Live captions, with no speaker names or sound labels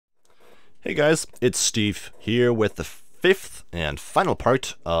Hey guys, it's Steve here with the fifth and final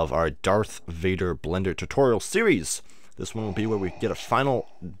part of our Darth Vader Blender tutorial series. This one will be where we get a final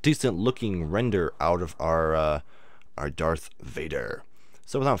decent looking render out of our Darth Vader.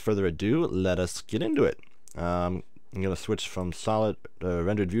 So without further ado, let us get into it. I'm going to switch from solid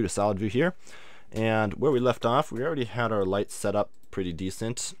rendered view to solid view here. And where we left off, we already had our lights set up pretty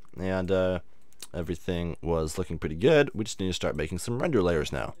decent, and everything was looking pretty good. We just need to start making some render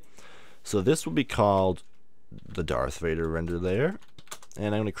layers now. So this will be called the Darth Vader render layer,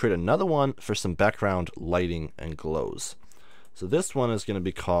 and I'm going to create another one for some background lighting and glows. So this one is going to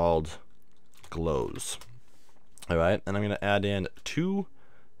be called glows. Alright, and I'm going to add in 2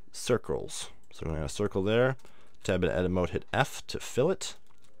 circles. So we're going to circle there, tab in edit mode, hit F to fill it,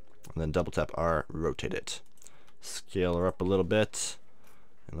 and then double tap R, rotate it. Scale her up a little bit,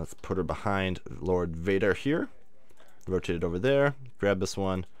 and let's put her behind Lord Vader here. Rotate it over there, grab this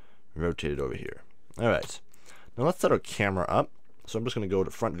one, rotate it over here. Alright, now let's set our camera up. So I'm just going to go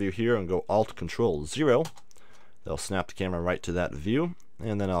to front view here and go Alt Control 0. That'll snap the camera right to that view,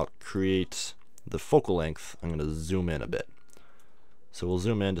 and then I'll create the focal length. I'm going to zoom in a bit. So we'll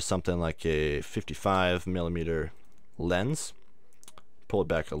zoom in to something like a 55mm lens. Pull it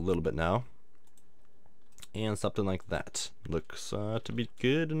back a little bit now, and something like that. Looks to be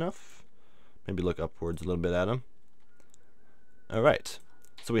good enough. Maybe look upwards a little bit at them. Alright.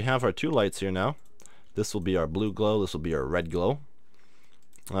 So we have our 2 lights here now. This will be our blue glow, this will be our red glow.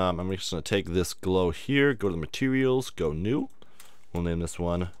 I'm just going to take this glow here, go to the materials, go new. We'll name this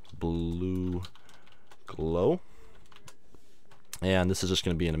one blue glow. And this is just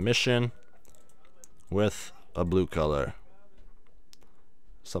going to be an emission with a blue color.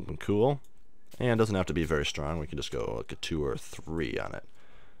 Something cool. And it doesn't have to be very strong, we can just go like a 2 or 3 on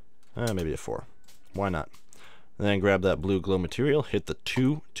it. Maybe a 4. Why not? And then grab that blue glow material, hit the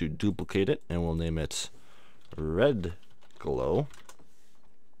 2 to duplicate it, and we'll name it red glow.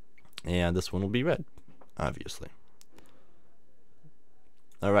 And this one will be red, obviously.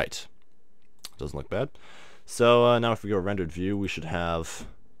 Alright, doesn't look bad. So now if we go rendered view, we should have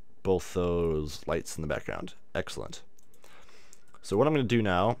both those lights in the background. Excellent. So what I'm going to do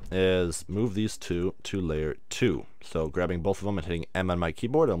now is move these two to layer 2. So grabbing both of them and hitting M on my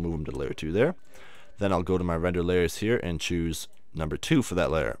keyboard, I'll move them to layer 2 there. Then I'll go to my render layers here and choose number 2 for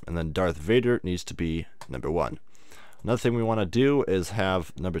that layer. And then Darth Vader needs to be number 1. Another thing we want to do is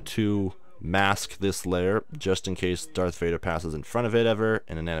have number 2 mask this layer, just in case Darth Vader passes in front of it ever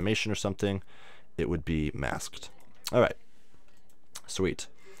in an animation or something. It would be masked. Alright. Sweet.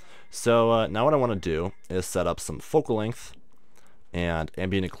 So now what I want to do is set up some focal length and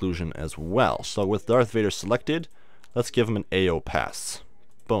ambient occlusion as well. So with Darth Vader selected, let's give him an AO pass.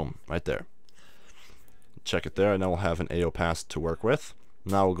 Boom, right there. Check it there, and then we'll have an AO pass to work with.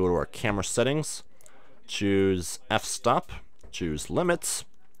 Now we'll go to our camera settings, choose f-stop, choose limits,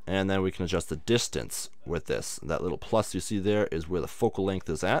 and then we can adjust the distance with this. That little plus you see there is where the focal length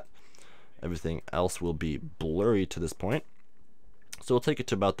is at. Everything else will be blurry to this point. So we'll take it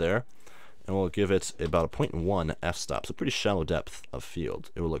to about there, and we'll give it about a 0.1 f-stop, so pretty shallow depth of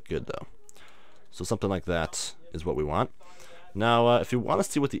field. It will look good though. So something like that is what we want. Now, if you want to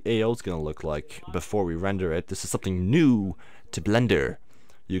see what the AO is going to look like before we render it, this is something new to Blender.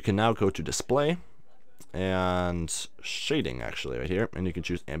 You can now go to Display and Shading, actually, right here, and you can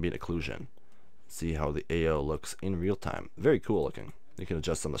choose Ambient Occlusion. See how the AO looks in real time. Very cool looking. You can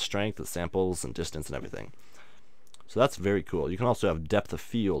adjust some of the strength, the samples, and distance, and everything. So that's very cool. You can also have depth of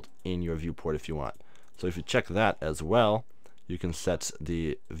field in your viewport if you want. So if you check that as well, you can set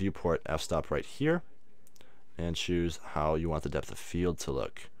the viewport f-stop right here and choose how you want the depth of field to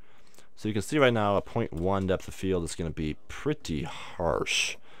look. So you can see right now a 0.1 depth of field is going to be pretty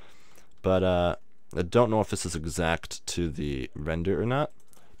harsh. But I don't know if this is exact to the render or not.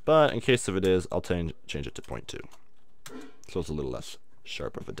 But in case of it is, I'll change it to 0.2. So it's a little less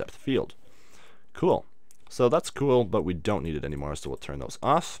sharp of a depth of field. Cool. So that's cool, but we don't need it anymore, so we'll turn those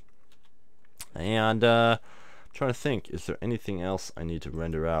off. And I'm trying to think, is there anything else I need to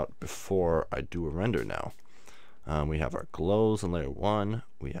render out before I do a render now? We have our glows in layer 1,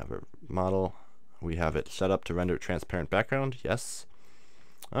 we have our model, we have it set up to render transparent background, yes.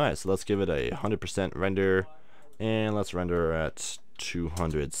 Alright, so let's give it a 100% render, and let's render at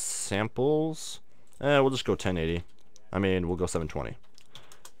 200 samples. We'll just go 1080, we'll go 720,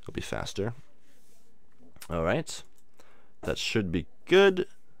 it'll be faster. Alright, that should be good,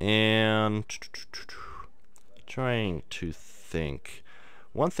 and trying to think.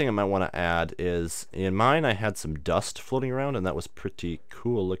 One thing I might want to add is, in mine I had some dust floating around and that was pretty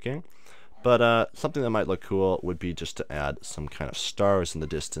cool looking, But something that might look cool would be just to add some kind of stars in the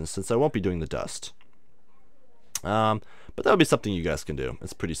distance, since I won't be doing the dust. But that would be something you guys can do.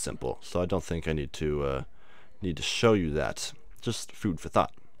 It's pretty simple, so I don't think I need to show you that. Just food for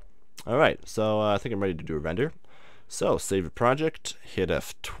thought. Alright, so I think I'm ready to do a render. So save your project, hit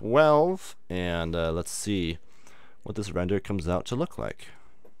F12, and let's see what this render comes out to look like.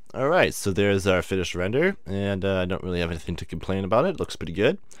 Alright, so there's our finished render, and I don't really have anything to complain about it. It looks pretty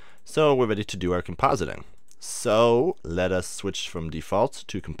good. So we're ready to do our compositing. So let us switch from default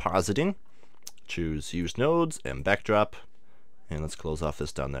to compositing. Choose use nodes and backdrop, and let's close off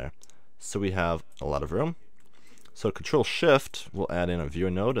this down there. So we have a lot of room. So Control Shift will add in a viewer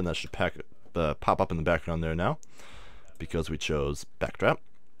node, and that should pop up in the background there now because we chose backdrop.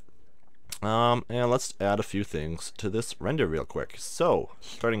 And let's add a few things to this render real quick. So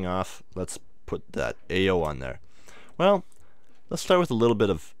starting off, let's put that AO on there. Well, let's start with a little bit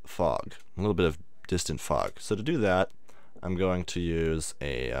of fog, a little bit of distant fog. So to do that, I'm going to use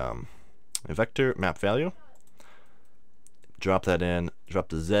a vector map value, drop that in, drop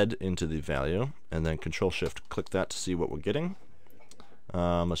the Z into the value, and then Control Shift click that to see what we're getting.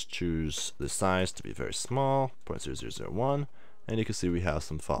 Let's choose the size to be very small, 0.0001, and you can see we have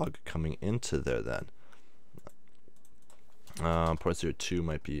some fog coming into there then. 0.02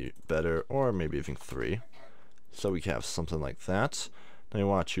 might be better, or maybe even 3. So we have something like that. Then we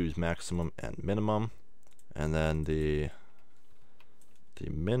want to choose maximum and minimum, and then the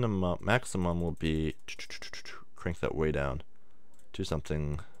maximum will be, crank that way down to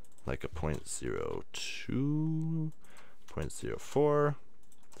something like a 0.02, 0.04,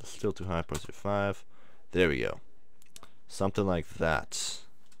 still too high, 0.05. There we go. Something like that.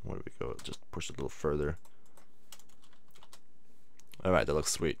 Where do we go? Just push it a little further. Alright, that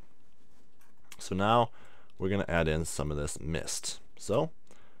looks sweet. So now we're going to add in some of this mist. So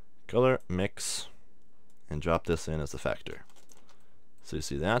color mix and drop this in as a factor. So you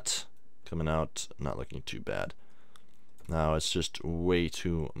see that coming out, not looking too bad. Now it's just way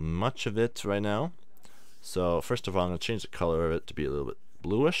too much of it right now. So first of all, I'm going to change the color of it to be a little bit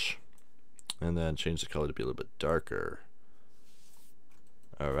bluish, and then change the color to be a little bit darker.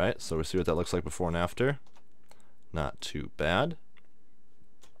 Alright, so we see what that looks like before and after. Not too bad.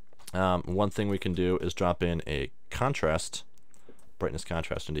 One thing we can do is drop in a contrast, brightness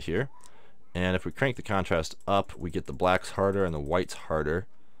contrast into here. And if we crank the contrast up, we get the blacks harder and the whites harder.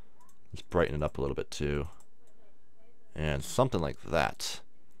 Let's brighten it up a little bit too. And something like that.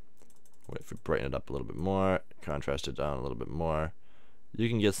 If we brighten it up a little bit more, contrast it down a little bit more, you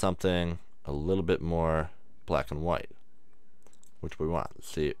can get something a little bit more black and white, which we want.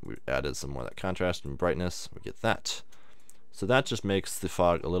 See, we added some more of that contrast and brightness, we get that. So that just makes the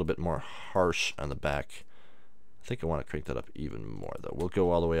fog a little bit more harsh on the back. I think I want to crank that up even more though. We'll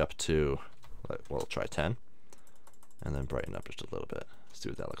go all the way up to, well, we'll try 10, and then brighten up just a little bit. See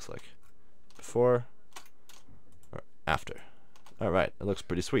what that looks like. Before or after. Alright, it looks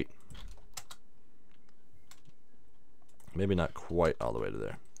pretty sweet. Maybe not quite all the way to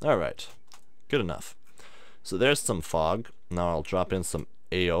there. Alright, good enough. So there's some fog. Now I'll drop in some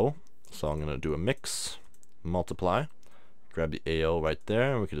AO. So I'm going to do a mix, multiply, grab the AO right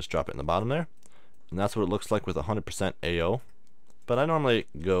there, and we can just drop it in the bottom there. And that's what it looks like with 100% AO. But I normally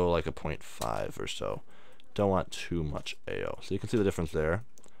go like a 0.5 or so. Don't want too much AO. So you can see the difference there.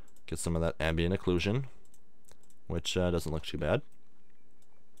 Get some of that ambient occlusion, which doesn't look too bad.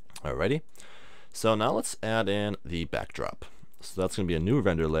 Alrighty. So now let's add in the backdrop. So that's going to be a new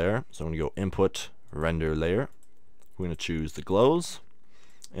render layer. So I'm going to go Input, Render Layer. We're going to choose the glows.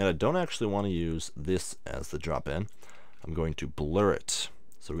 And I don't actually want to use this as the drop-in. I'm going to blur it.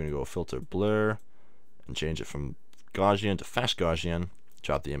 So we're going to go Filter, Blur, and change it from Gaussian to Fast Gaussian.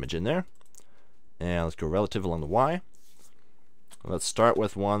 Drop the image in there. And let's go Relative along the Y. Let's start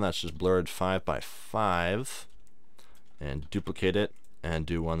with one that's just blurred 5 by 5. And duplicate it. And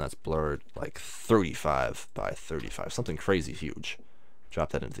do one that's blurred like 35 by 35, something crazy huge. Drop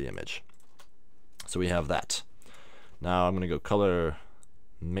that into the image. So we have that. Now I'm going to go color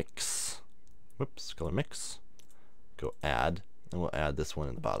mix. Whoops, color mix. Go add, and we'll add this one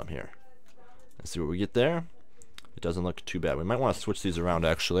in the bottom here. And see what we get there. It doesn't look too bad. We might want to switch these around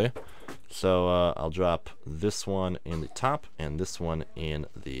actually. So I'll drop this one in the top and this one in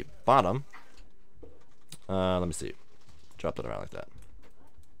the bottom. Let me see. Drop that around like that.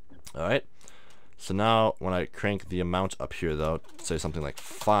 Alright, so now when I crank the amount up here though, say something like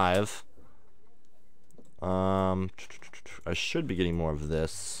 5, I should be getting more of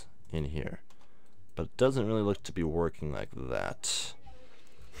this in here, but it doesn't really look to be working like that.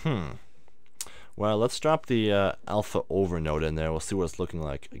 Well, let's drop the alpha over node in there. We'll see what it's looking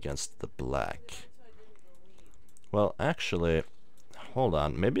like against the black. Well, actually, hold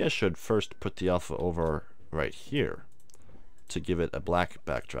on. Maybe I should first put the alpha over right here to give it a black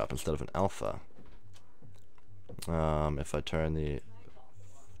backdrop instead of an alpha. If I turn the...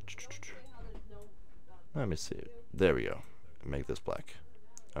 Let me see. There we go. Make this black.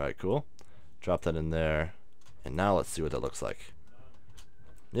 Alright, cool. Drop that in there. And now let's see what that looks like.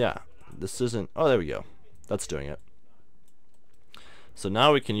 Yeah, this isn't... Oh, there we go. That's doing it. So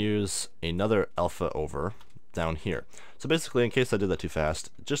now we can use another alpha over down here. So basically, in case I did that too fast,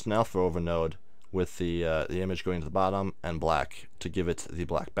 just an alpha over node with the image going to the bottom and black to give it the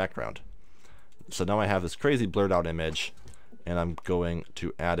black background. So now I have this crazy blurred out image, and I'm going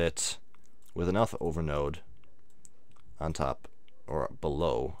to add it with an alpha over node on top or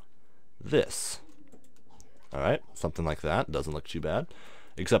below this. Alright, something like that. Doesn't look too bad,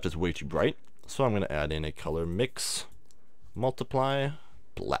 except it's way too bright. So I'm going to add in a color mix, multiply,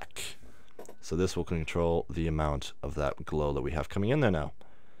 black. So this will control the amount of that glow that we have coming in there now.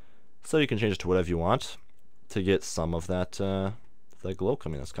 So you can change it to whatever you want to get some of that that glow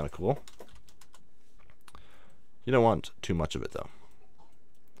coming. That's kind of cool. You don't want too much of it though.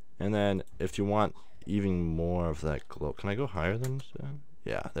 And then if you want even more of that glow, can I go higher than?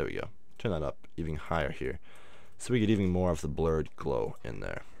 Yeah, there we go. Turn that up even higher here, so we get even more of the blurred glow in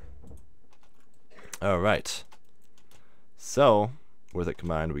there. All right. So with it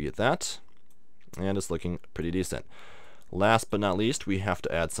combined, we get that, and it's looking pretty decent. Last but not least, we have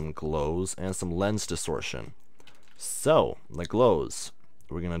to add some glows and some lens distortion. So the glows,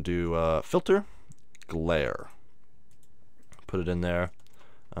 we're gonna do filter, glare. Put it in there.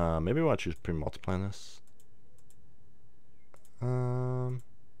 Maybe we want to choose pre-multiplying this.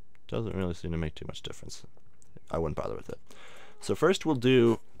 Doesn't really seem to make too much difference. I wouldn't bother with it. So first we'll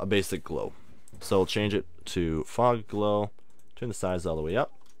do a basic glow. So we'll change it to fog glow, turn the size all the way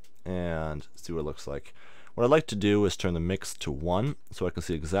up, and see what it looks like. What I'd like to do is turn the mix to 1 so I can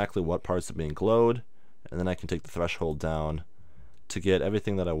see exactly what parts are being glowed, and then I can take the threshold down to get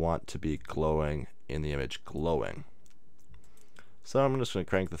everything that I want to be glowing in the image glowing. So I'm just going to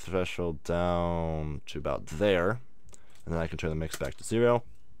crank the threshold down to about there, and then I can turn the mix back to 0,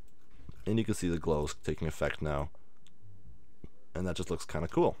 and you can see the glows taking effect now, and that just looks kind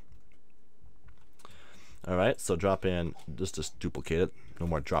of cool. Alright, so drop in, just duplicate it, no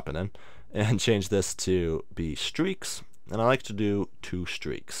more dropping in, and change this to be streaks, and I like to do 2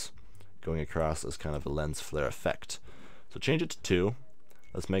 streaks going across as kind of a lens flare effect. So change it to 2,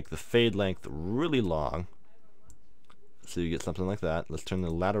 let's make the fade length really long, so you get something like that. Let's turn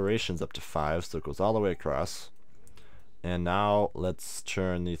the laterations up to 5 so it goes all the way across, and now let's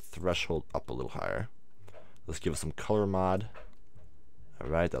turn the threshold up a little higher. Let's give it some color mod.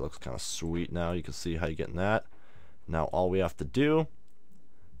 Alright, that looks kind of sweet now. You can see how you're getting that. Now all we have to do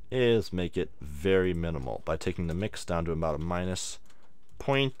is make it very minimal by taking the mix down to about a minus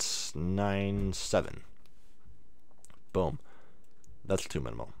 0.97. Boom. That's too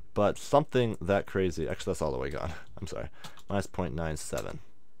minimal. But something that crazy, actually that's all the way gone. I'm sorry. Minus 0.97.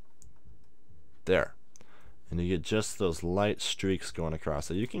 There. And you get just those light streaks going across.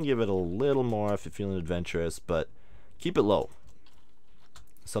 So you can give it a little more if you're feeling adventurous, but keep it low.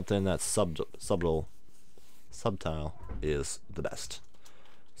 Something that's subtle is the best.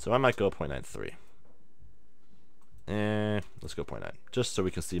 So I might go 0.93. Let's go 0.9, just so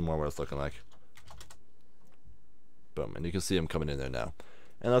we can see more what it's looking like. Boom, and you can see them coming in there now.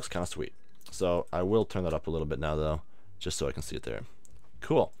 And it looks kind of sweet. So I will turn that up a little bit now though, just so I can see it there.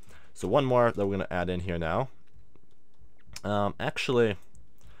 Cool. So one more that we're going to add in here now. Actually,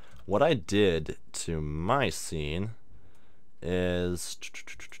 what I did to my scene is,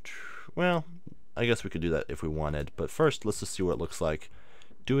 well, I guess we could do that if we wanted, but first let's just see what it looks like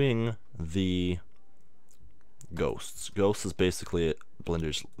doing the ghosts. Ghosts is basically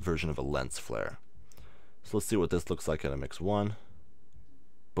Blender's version of a lens flare. So let's see what this looks like at a mix 1.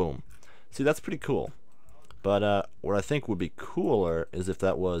 Boom. See, that's pretty cool. But what I think would be cooler is if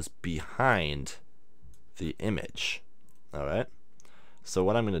that was behind the image. Alright. So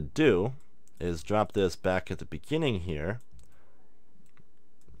what I'm going to do is drop this back at the beginning here,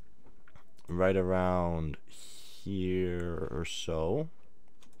 right around here or so.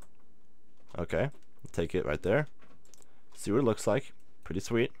 Okay, take it right there. See what it looks like. Pretty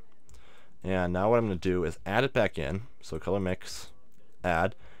sweet. And now what I'm going to do is add it back in. So color mix,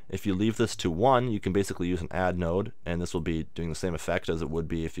 add. If you leave this to 1, you can basically use an add node, and this will be doing the same effect as it would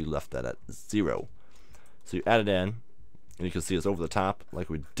be if you left that at 0. So you add it in, and you can see it's over the top like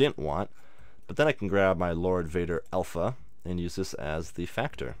we didn't want. But then I can grab my Lord Vader Alpha and use this as the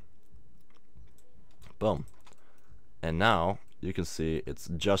factor. Boom. And now you can see it's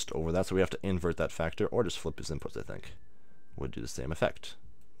just over that, so we have to invert that factor or just flip his inputs, I think. Would do the same effect.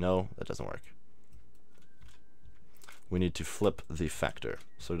 No, that doesn't work. We need to flip the factor.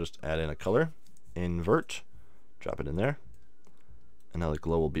 So just add in a color, invert, drop it in there, and now the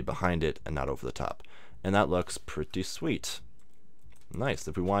glow will be behind it and not over the top. And that looks pretty sweet. Nice.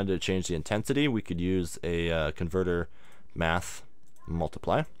 If we wanted to change the intensity, we could use a converter math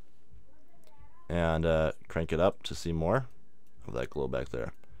multiply and crank it up to see more of that glow back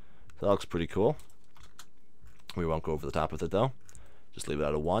there. So that looks pretty cool. We won't go over the top with it though. Just leave it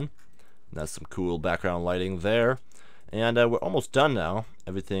at a 1. And that's some cool background lighting there. And we're almost done now.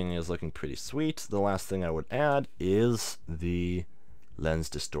 Everything is looking pretty sweet. The last thing I would add is the lens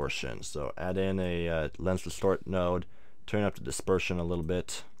distortion. So add in a lens distort node, turn up the dispersion a little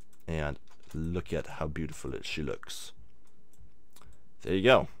bit, and look at how beautiful she looks. There you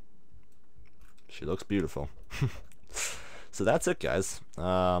go. She looks beautiful. So that's it, guys.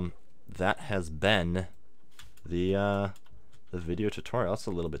 That has been the video tutorial. That's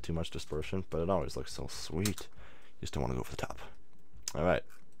a little bit too much dispersion, but it always looks so sweet. You just don't want to go over the top. Alright,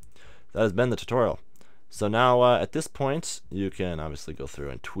 that has been the tutorial. So now at this point you can obviously go through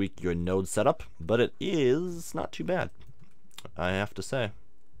and tweak your node setup, but it is not too bad, I have to say.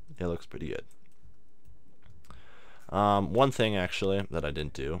 It looks pretty good. One thing actually that I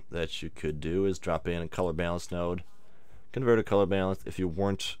didn't do that you could do is drop in a color balance node, convert a color balance. If you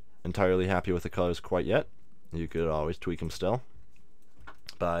weren't entirely happy with the colors quite yet, you could always tweak them still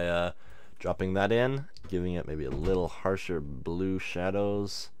by dropping that in, giving it maybe a little harsher blue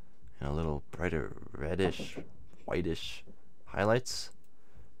shadows and a little brighter reddish, whitish highlights,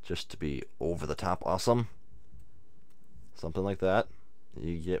 just to be over the top awesome. Something like that.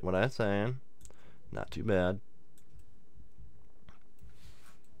 You get what I'm saying. Not too bad.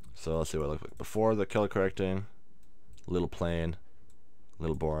 So let's see what it looks like before the color correcting. A little plain, a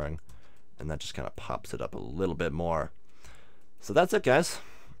little boring, and that just kind of pops it up a little bit more. So that's it, guys.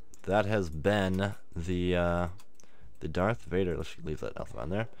 That has been the Darth Vader. Let's leave that alpha on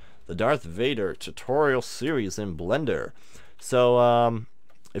there. The Darth Vader tutorial series in Blender. So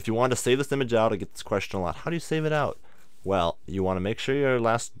if you want to save this image out, I get this question a lot. How do you save it out? Well, you want to make sure your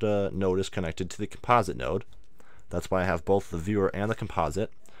last node is connected to the composite node. That's why I have both the viewer and the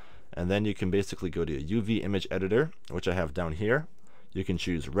composite. And then you can basically go to a UV image editor, which I have down here. You can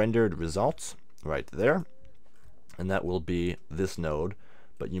choose rendered results right there, and that will be this node,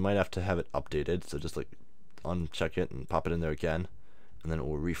 but you might have to have it updated, so just like uncheck it and pop it in there again, and then it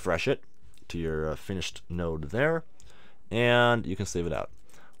will refresh it to your finished node there, and you can save it out.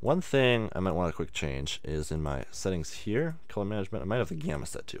 One thing I might want to quick change is in my settings here, color management, I might have the gamma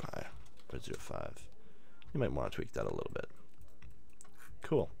set too high, 0.05. You might want to tweak that a little bit.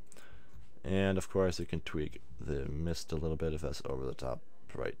 Cool. And of course you can tweak the mist a little bit if that's over the top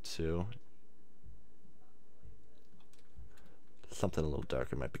right too. Something a little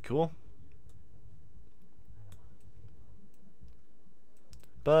darker might be cool.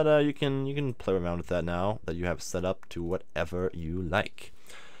 But you can play around with that now that you have set up to whatever you like.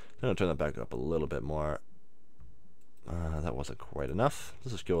 I'm going to turn that back up a little bit more. That wasn't quite enough.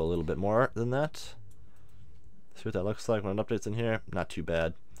 Let's just go a little bit more than that. See what that looks like when it updates in here. Not too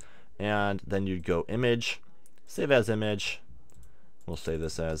bad. And then you'd go image, save as image. We'll save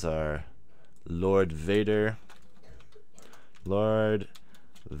this as our Lord Vader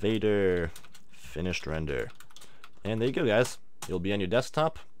finished render. And there you go, guys. You'll be on your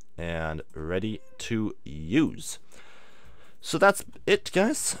desktop and ready to use. So that's it,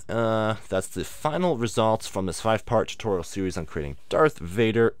 guys. That's the final results from this 5-part tutorial series on creating Darth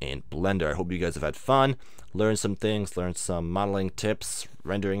Vader in Blender. I hope you guys have had fun, learned some things, learned some modeling tips,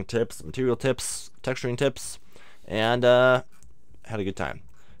 rendering tips, material tips, texturing tips, and had a good time.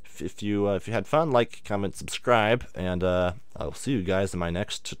 If you had fun, like, comment, subscribe, and I'll see you guys in my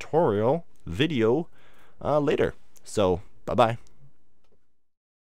next tutorial video later. So, bye-bye.